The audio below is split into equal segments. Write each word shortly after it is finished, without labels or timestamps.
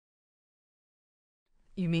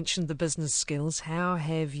You mentioned the business skills. How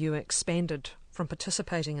have you expanded from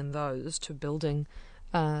participating in those to building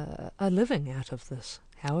a living out of this?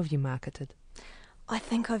 How have you marketed? I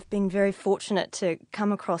think I've been very fortunate to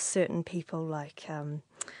come across certain people like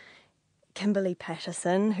Kimberly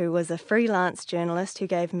Patterson, who was a freelance journalist who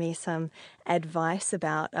gave me some advice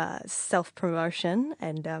about self-promotion,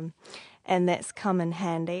 and that's come in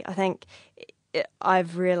handy. I think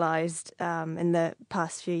I've realised in the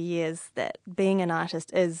past few years that being an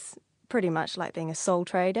artist is pretty much like being a sole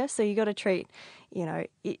trader. So you got to treat,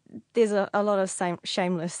 there's a lot of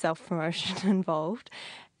shameless self-promotion involved,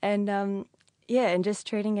 and and just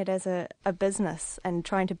treating it as a business and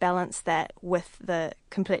trying to balance that with the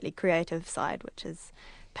completely creative side, which is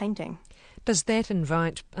painting. Does that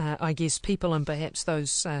invite, I guess, people and perhaps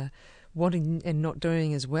those wanting and not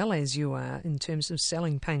doing as well as you are in terms of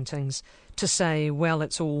selling paintings to say, well,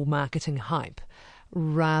 it's all marketing hype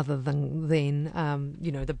rather than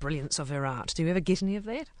the brilliance of her art? Do you ever get any of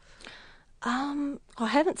that? I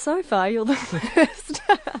haven't so far. You're the first.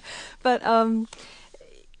 But,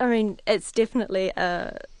 it's definitely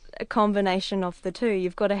a combination of the two.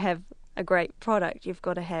 You've got to have a great product. You've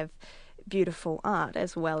got to have beautiful art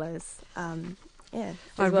as well as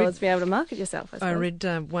as be able to market yourself. I read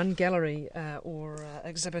one gallery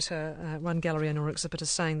exhibitor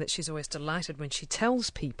saying that she's always delighted when she tells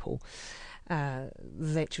people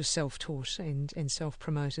that you're self-taught and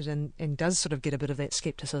self-promoted, and does sort of get a bit of that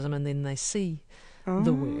scepticism, and then they see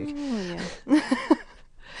the work. Yeah.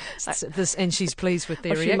 And she's pleased with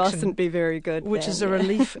their reaction. She mustn't be very good. Which is a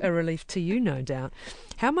relief to you, no doubt.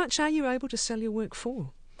 How much are you able to sell your work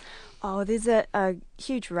for? Oh, there's a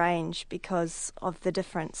huge range because of the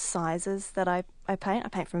different sizes that I paint. I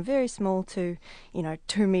paint from very small to,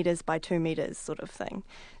 2 metres by 2 metres sort of thing.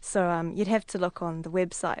 So you'd have to look on the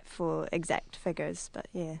website for exact figures. But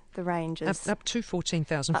yeah, the range is... Up to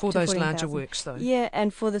 14,000 for those larger works though. Yeah,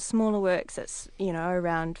 and for the smaller works it's,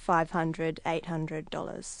 around $500,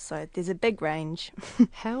 $800. So there's a big range.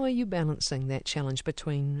 How are you balancing that challenge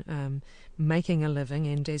between making a living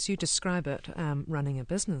and, as you describe it, running a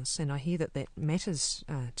business? And I hear that matters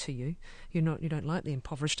to you. You don't like the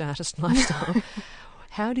impoverished artist lifestyle.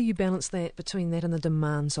 How do you balance that between that and the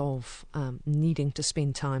demands of needing to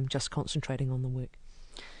spend time just concentrating on the work?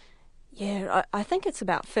 Yeah, I think it's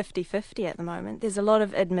about 50-50 at the moment. There's a lot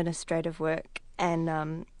of administrative work,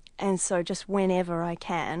 and so just whenever I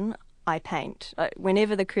can, I paint.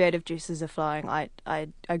 Whenever the creative juices are flowing, I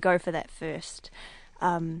go for that first.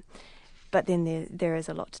 But then there is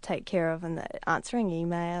a lot to take care of, and answering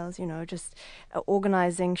emails, just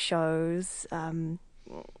organising shows,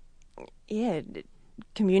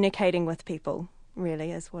 communicating with people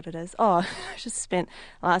really is what it is. Oh, I just spent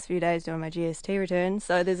the last few days doing my GST return,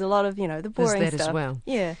 so there's a lot of, the boring stuff. There's that stuff. as well.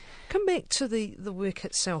 Yeah. Come back to the work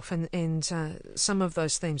itself and some of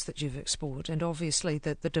those themes that you've explored, and obviously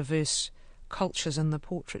the diverse cultures and the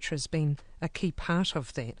portraiture has been a key part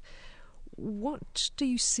of that. What do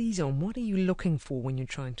you seize on? What are you looking for when you're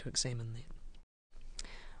trying to examine that?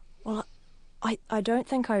 Well, I don't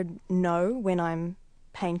think I know when I'm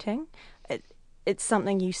painting. It's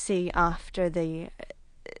something you see after the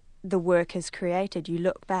work is created. You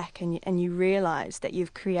look back and you realise that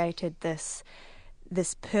you've created this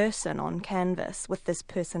person on canvas with this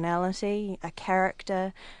personality, a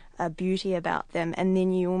character, a beauty about them, and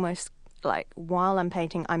then you almost, like, while I'm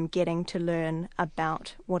painting, I'm getting to learn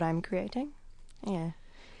about what I'm creating. Yeah.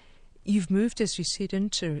 You've moved, as you said,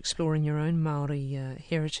 into exploring your own Maori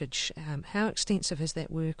heritage. How extensive has that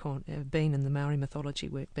work been in the Maori mythology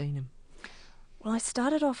work been? Well, I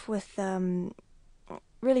started off with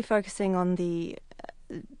really focusing on the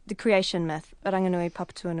creation myth, Ranganui,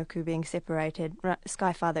 Papatuanuku being separated,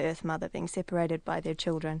 Sky Father, Earth Mother being separated by their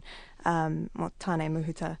children, Tane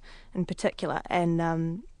Muhuta in particular,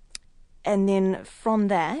 and then from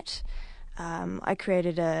that, I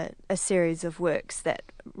created a series of works that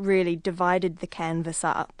really divided the canvas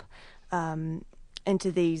up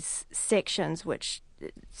into these sections, which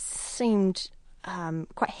seemed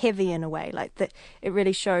quite heavy in a way. Like it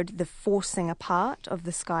really showed the forcing apart of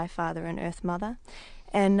the Sky Father and Earth Mother.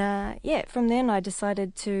 And from then I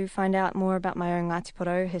decided to find out more about my own Ngāti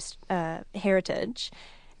Porou heritage,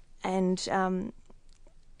 and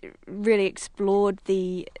really explored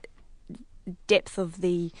the depth of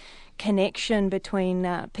the connection between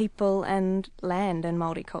people and land and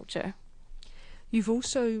Māori culture. You've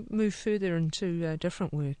also moved further into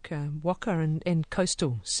different work, waka and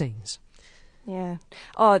coastal scenes. Yeah.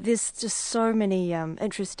 Oh, there's just so many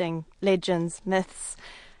interesting legends, myths,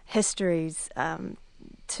 histories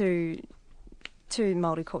to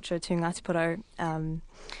Māori culture, to Ngāti Porou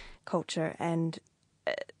culture, and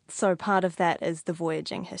so part of that is the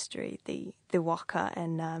voyaging history, the waka,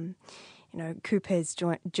 and Kupe's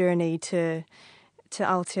journey to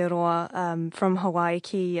Aotearoa from Hawaii,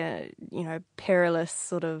 perilous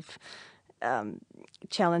sort of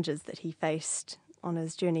challenges that he faced on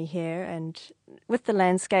his journey here, and with the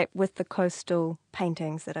landscape, with the coastal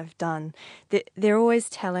paintings that I've done, they're always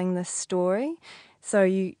telling this story. So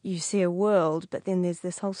you see a world, but then there's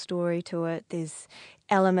this whole story to it. There's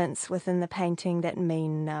elements within the painting that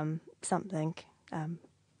mean something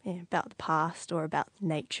about the past or about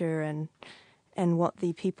nature and what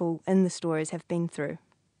the people in the stories have been through.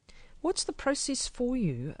 What's the process for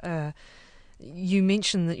you? You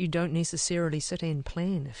mentioned that you don't necessarily sit and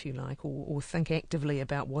plan, if you like, or think actively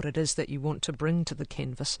about what it is that you want to bring to the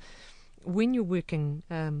canvas. When you're working,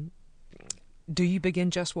 do you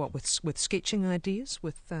begin just with sketching ideas,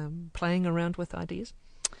 with playing around with ideas?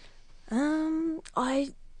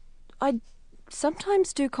 I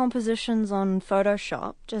sometimes do compositions on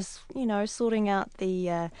Photoshop, just sorting out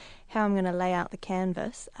the how I'm going to lay out the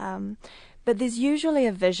canvas. But there's usually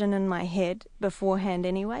a vision in my head beforehand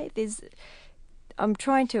anyway. I'm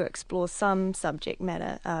trying to explore some subject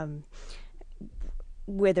matter,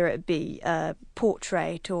 whether it be a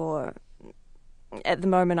portrait or, at the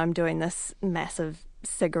moment I'm doing this massive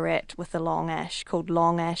cigarette with a long ash called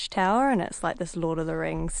Long Ash Tower, and it's like this Lord of the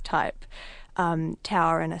Rings type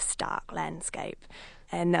tower in a stark landscape.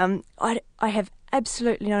 And I have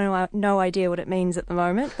absolutely no idea what it means at the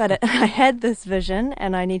moment, but I had this vision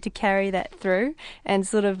and I need to carry that through and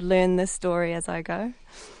sort of learn this story as I go.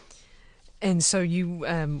 And so you,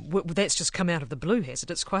 that's just come out of the blue, has it?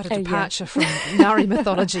 It's quite a departure from Maori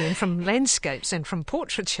mythology and from landscapes and from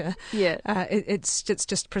portraiture. Yeah. It's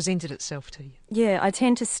just presented itself to you. Yeah, I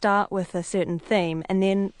tend to start with a certain theme and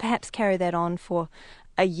then perhaps carry that on for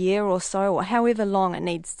a year or so, or however long it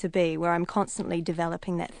needs to be, where I'm constantly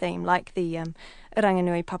developing that theme, like the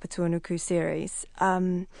Ranganui Papatuanuku series.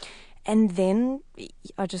 And then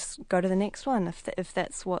I just go to the next one if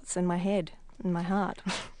that's what's in my head, in my heart.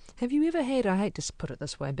 Have you ever had, I hate to put it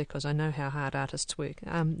this way because I know how hard artists work,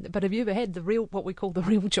 but have you ever had what we call the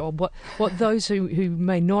real job, what those who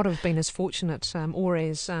may not have been as fortunate or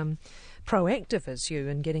as proactive as you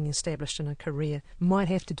in getting established in a career might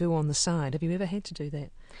have to do on the side? Have you ever had to do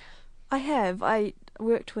that? I have. I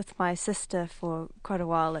worked with my sister for quite a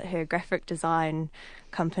while at her graphic design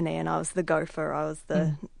company, and I was the gopher. I was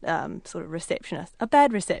the sort of receptionist, a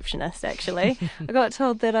bad receptionist actually. I got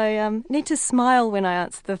told that I need to smile when I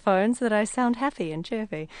answer the phone so that I sound happy and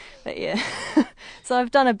chirpy. But yeah, so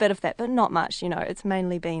I've done a bit of that, but not much. It's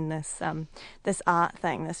mainly been this art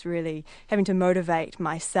thing, this really having to motivate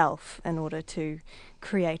myself in order to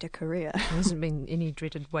create a career. There hasn't been any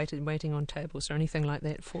dreaded waiting on tables or anything like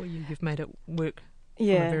that for you. You've made it work from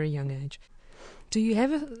a very young age. Do you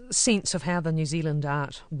have a sense of how the New Zealand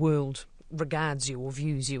art world regards you or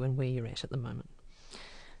views you and where you're at the moment?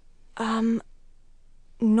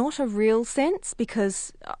 Not a real sense,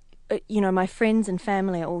 because my friends and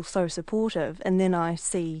family are all so supportive, and then I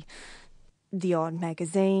see the odd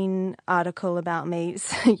magazine article about me,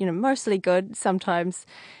 mostly good, sometimes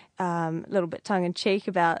a little bit tongue-in-cheek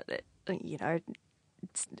about,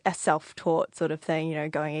 a self-taught sort of thing,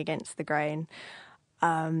 going against the grain.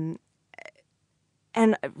 And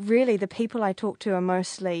really the people I talk to are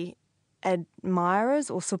mostly admirers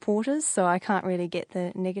or supporters, so I can't really get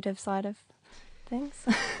the negative side of things.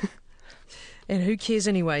 And who cares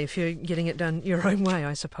anyway if you're getting it done your own way,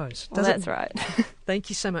 I suppose. Well, that's right. Thank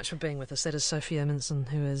you so much for being with us. That is Sofia Minson,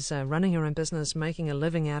 who is running her own business, making a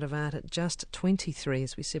living out of art at just 23.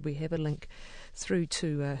 As we said, we have a link through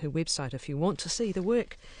to her website if you want to see the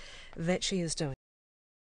work that she is doing.